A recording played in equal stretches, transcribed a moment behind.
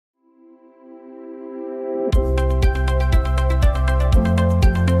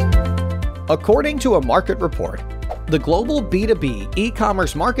According to a market report, the global B2B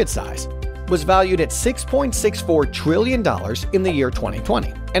e-commerce market size was valued at $6.64 trillion in the year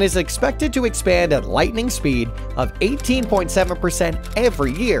 2020 and is expected to expand at lightning speed of 18.7%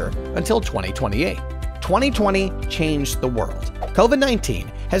 every year until 2028. 2020 changed the world. COVID-19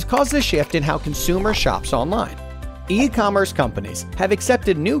 has caused a shift in how consumers shop online. E-commerce companies have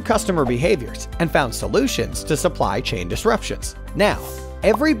accepted new customer behaviors and found solutions to supply chain disruptions. Now,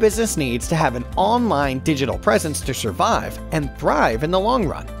 every business needs to have an online digital presence to survive and thrive in the long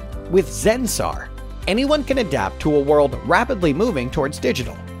run. With Zensar, anyone can adapt to a world rapidly moving towards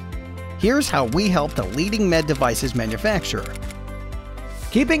digital. Here's how we helped a leading med devices manufacturer.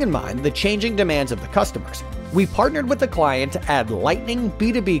 Keeping in mind the changing demands of the customers, we partnered with the client to add Lightning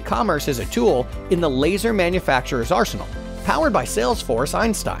B2B Commerce as a tool in the laser manufacturer's arsenal, powered by Salesforce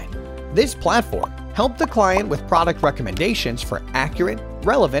Einstein. This platform helped the client with product recommendations for accurate,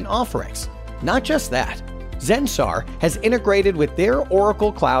 relevant offerings. Not just that, Zensar has integrated with their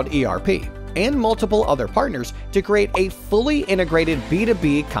Oracle Cloud ERP and multiple other partners to create a fully integrated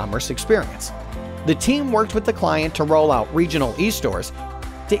B2B commerce experience. The team worked with the client to roll out regional eStores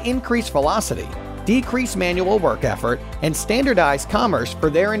to increase velocity, decrease manual work effort, and standardize commerce for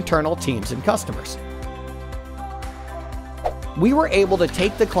their internal teams and customers. We were able to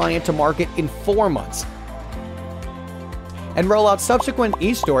take the client to market in 4 months and roll out subsequent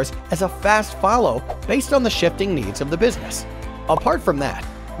eStores as a fast follow based on the shifting needs of the business. Apart from that,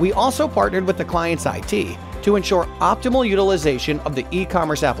 we also partnered with the client's IT to ensure optimal utilization of the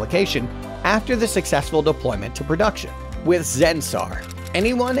e-commerce application after the successful deployment to production. With Zensar,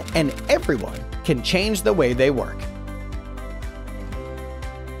 anyone and everyone can change the way they work.